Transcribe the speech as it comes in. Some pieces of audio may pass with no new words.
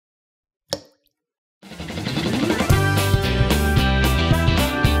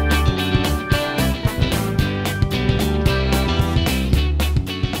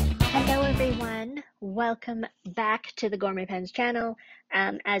welcome back to the Gourmet Pens channel.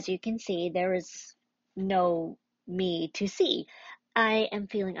 As you can see, there is no me to see. I am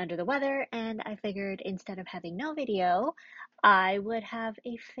feeling under the weather, and I figured instead of having no video, I would have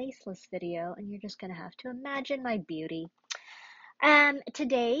a faceless video, and you're just gonna have to imagine my beauty.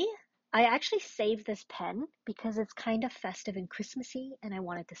 Today, I actually saved this pen because it's kind of festive and Christmassy, and I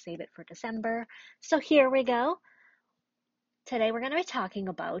wanted to save it for December. So here we go. Today we're going to be talking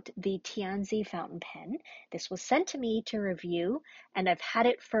about the Tianzi fountain pen. This was sent to me to review, and I've had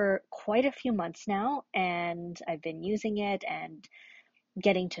it for quite a few months now, and I've been using it and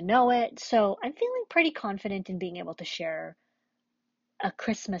getting to know it, so I'm feeling pretty confident in being able to share a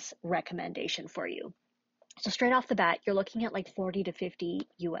Christmas recommendation for you. So straight off the bat, you're looking at like 40 to 50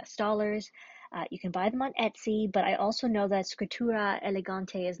 US dollars. You can buy them on Etsy, but I also know that Scrittura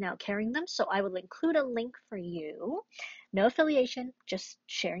Elegante is now carrying them, so I will include a link for you. No affiliation, just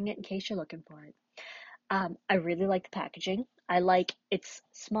sharing it in case you're looking for it. I really like the packaging. I like it's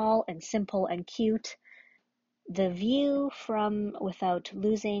small and simple and cute. The view from without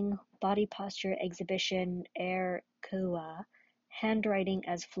losing, body posture exhibition, air kua, handwriting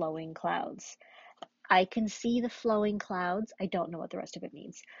as flowing clouds. I can see the flowing clouds. I don't know what the rest of it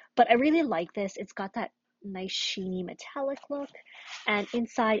means, but I really like this. It's got that nice sheeny metallic look, and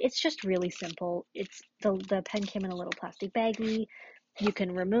inside it's just really simple. It's the pen came in a little plastic baggie. You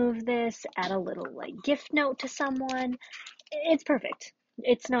can remove this, add a little like gift note to someone. It's perfect.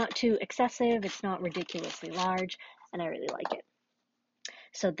 It's not too excessive, it's not ridiculously large, and I really like it.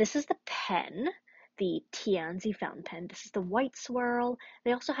 So this is the pen, the Tianzi fountain pen. This is the white swirl.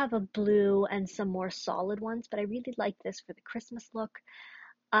 They also have a blue and some more solid ones, but I really like this for the Christmas look.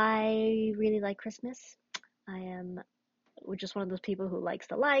 I really like Christmas. I am just one of those people who likes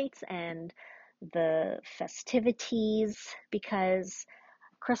the lights and the festivities because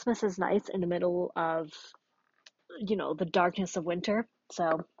Christmas is nice in the middle of, the darkness of winter.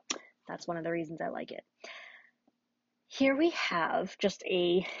 So that's one of the reasons I like it. Here we have just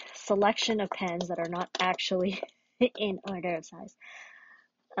a selection of pens that are not actually in order of size.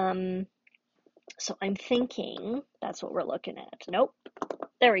 So I'm thinking that's what we're looking at. Nope.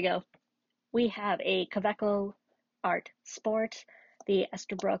 There we go. We have a Kaweco Art Sport, the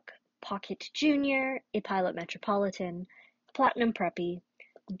Esterbrook Pocket Junior, a Pilot Metropolitan, Platinum Preppy,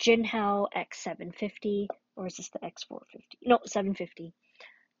 Jinhao X750, or is this the X450? No, 750.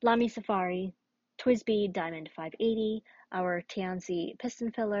 Lamy Safari, Twisby Diamond 580, our Tianzi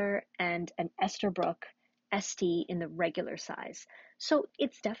piston filler, and an Esterbrook ST in the regular size. So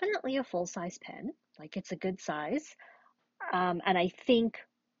it's definitely a full-size pen, like it's a good size. And I think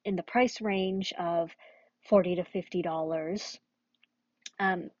in the price range of $40 to $50,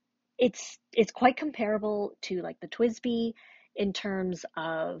 it's quite comparable to like the Twisby in terms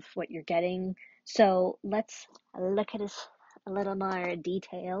of what you're getting. So let's look at this a little more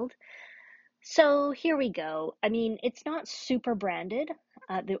detailed. So here we go. I mean, it's not super branded.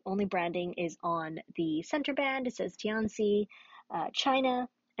 The only branding is on the center band. It says Tianzi, China,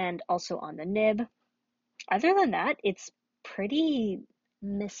 and also on the nib. Other than that, it's pretty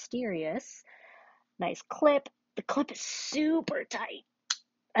mysterious. Nice clip. The clip is super tight.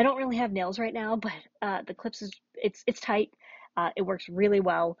 I don't really have nails right now, but the clips it's tight. It works really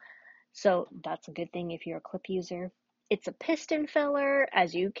well. So that's a good thing if you're a clip user. It's a piston filler.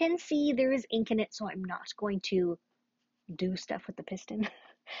 As you can see, there is ink in it, so I'm not going to do stuff with the piston.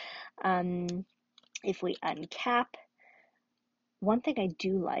 If we uncap, one thing I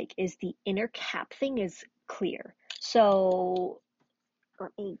do like is the inner cap thing is clear. So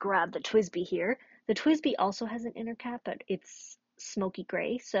let me grab the Twisby here. The Twisby also has an inner cap, but it's smoky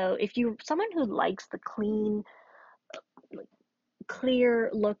gray. So if you're someone who likes the clean, clear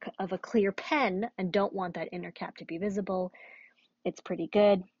look of a clear pen and don't want that inner cap to be visible, it's pretty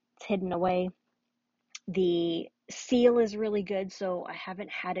good. It's hidden away. The seal is really good, so I haven't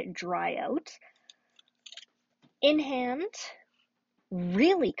had it dry out. In hand,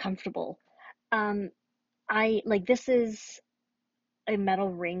 really comfortable. This is a metal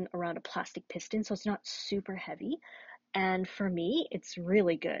ring around a plastic piston, so it's not super heavy. And for me, it's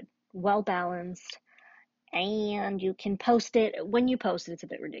really good. Well balanced. And you can post it. When you post it, it's a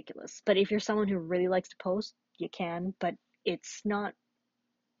bit ridiculous. But if you're someone who really likes to post, you can, but it's not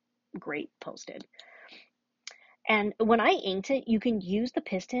great posted. And when I inked it, you can use the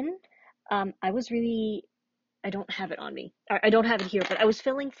piston. I don't have it on me. I don't have it here, but I was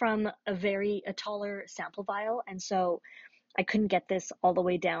filling from a taller sample vial, and so I couldn't get this all the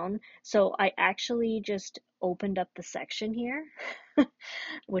way down. So I actually just opened up the section here,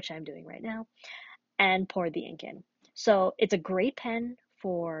 which I'm doing right now, and poured the ink in. So it's a great pen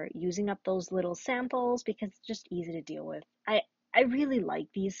for using up those little samples because it's just easy to deal with. I really like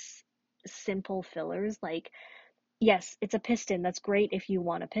these simple fillers. Like, yes, it's a piston. That's great if you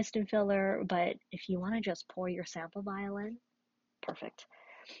want a piston filler, but if you want to just pour your sample vial in, perfect.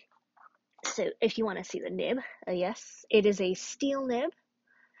 So if you want to see the nib, yes, it is a steel nib.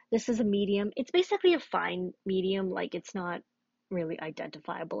 This is a medium. It's basically a fine medium, like it's not really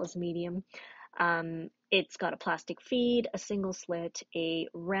identifiable as medium. It's got a plastic feed, a single slit, a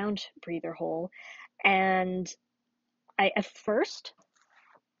round breather hole, and at first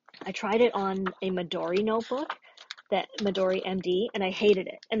I tried it on a Midori notebook, that Midori MD, and I hated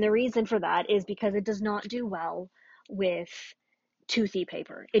it. And the reason for that is because it does not do well with toothy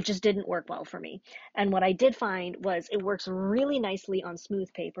paper. It just didn't work well for me. And what I did find was it works really nicely on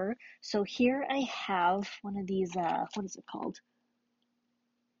smooth paper. So here I have one of these, what is it called?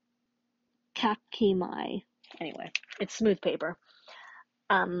 Kakimai. Anyway, it's smooth paper.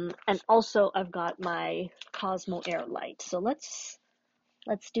 And also I've got my Cosmo Air Light. So let's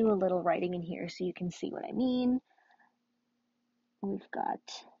do a little writing in here so you can see what I mean. We've got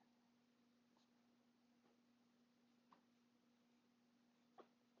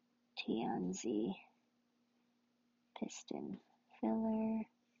Tianzi piston filler.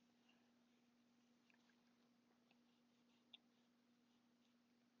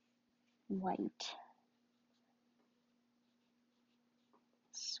 White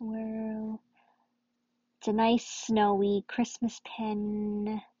swirl. It's a nice snowy Christmas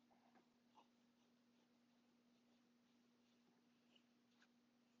pen.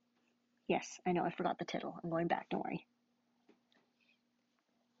 Yes, I know, I forgot the tittle. I'm going back, don't worry.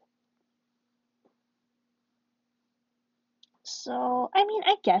 So, I mean,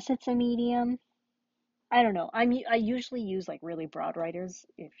 I guess it's a medium. I don't know. I usually use like really broad writers.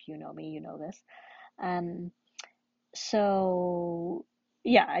 If you know me, you know this. So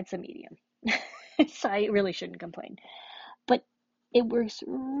yeah, it's a medium. So I really shouldn't complain. But it works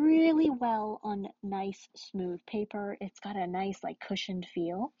really well on nice smooth paper. It's got a nice like cushioned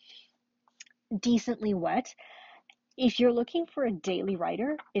feel. Decently wet. If you're looking for a daily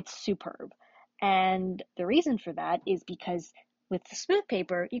writer, it's superb. And the reason for that is because with the smooth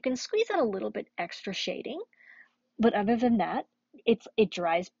paper, you can squeeze out a little bit extra shading. But other than that, it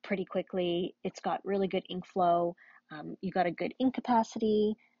dries pretty quickly. It's got really good ink flow. You got a good ink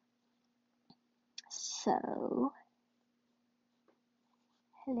capacity. So,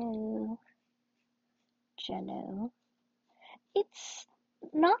 hello, Jeno. It's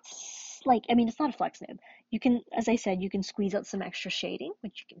not like, I mean, it's not a flex nib. You can, as I said, you can squeeze out some extra shading,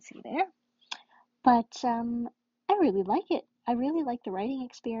 which you can see there. But I really like it. I really like the writing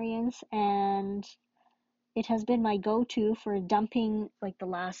experience, and it has been my go-to for dumping like the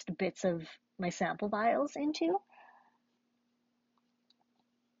last bits of my sample vials into.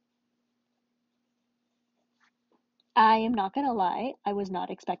 I am not gonna lie, I was not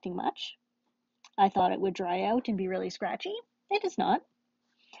expecting much. I thought it would dry out and be really scratchy. It is not.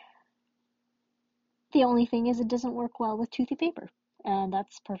 The only thing is it doesn't work well with toothy paper, and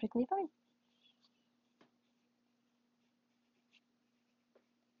that's perfectly fine.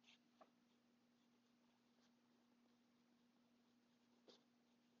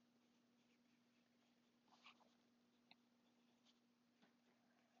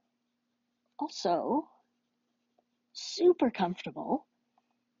 Also, super comfortable.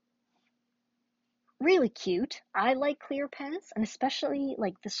 Really cute. I like clear pens, and especially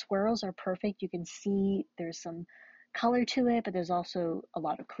like the swirls are perfect. You can see there's some color to it, but there's also a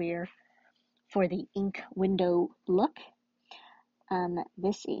lot of clear for the ink window look.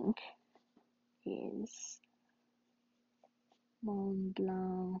 This ink is Mont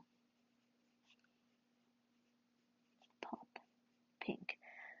Blanc Pop Pink.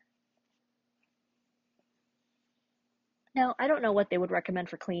 Now, I don't know what they would recommend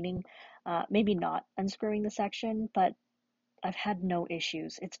for cleaning. Maybe not unscrewing the section, but I've had no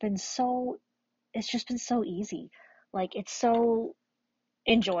issues. It's just been so easy. Like, it's so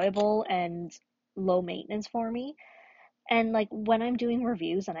enjoyable and low maintenance for me. And like when I'm doing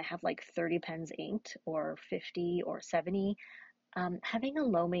reviews and I have like 30 pens inked or 50 or 70, having a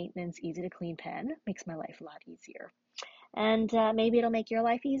low maintenance, easy to clean pen makes my life a lot easier. And maybe it'll make your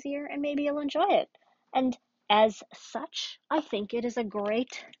life easier and maybe you'll enjoy it. And as such, I think it is a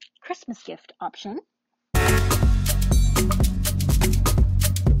great Christmas gift option.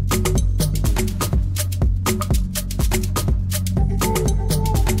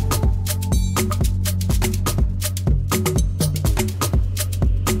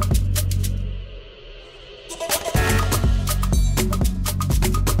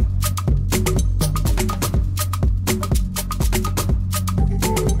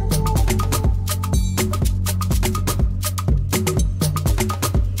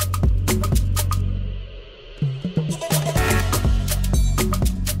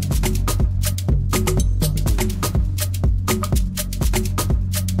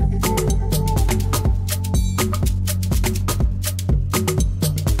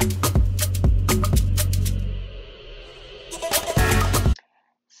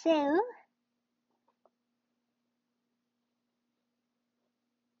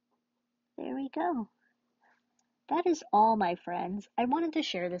 that is all, my friends. I wanted to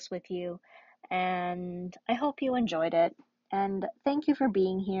share this with you, and I hope you enjoyed it. And thank you for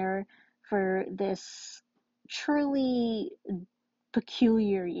being here for this truly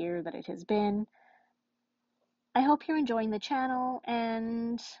peculiar year that it has been. I hope you're enjoying the channel,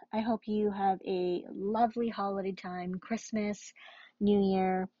 and I hope you have a lovely holiday time, Christmas, New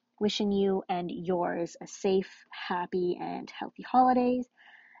Year. Wishing you and yours a safe, happy, and healthy holidays.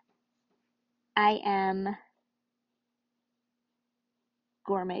 I am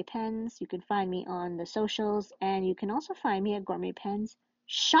Gourmet Pens. You can find me on the socials, and you can also find me at Gourmet Pens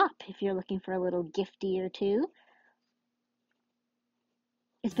shop if you're looking for a little gifty or two.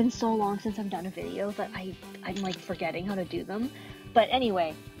 It's been so long since I've done a video that I'm like forgetting how to do them. But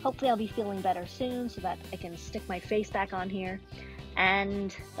anyway, hopefully I'll be feeling better soon so that I can stick my face back on here.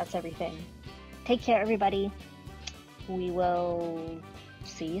 And that's everything. Take care, everybody. We will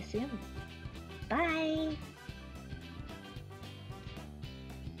see you soon. Bye.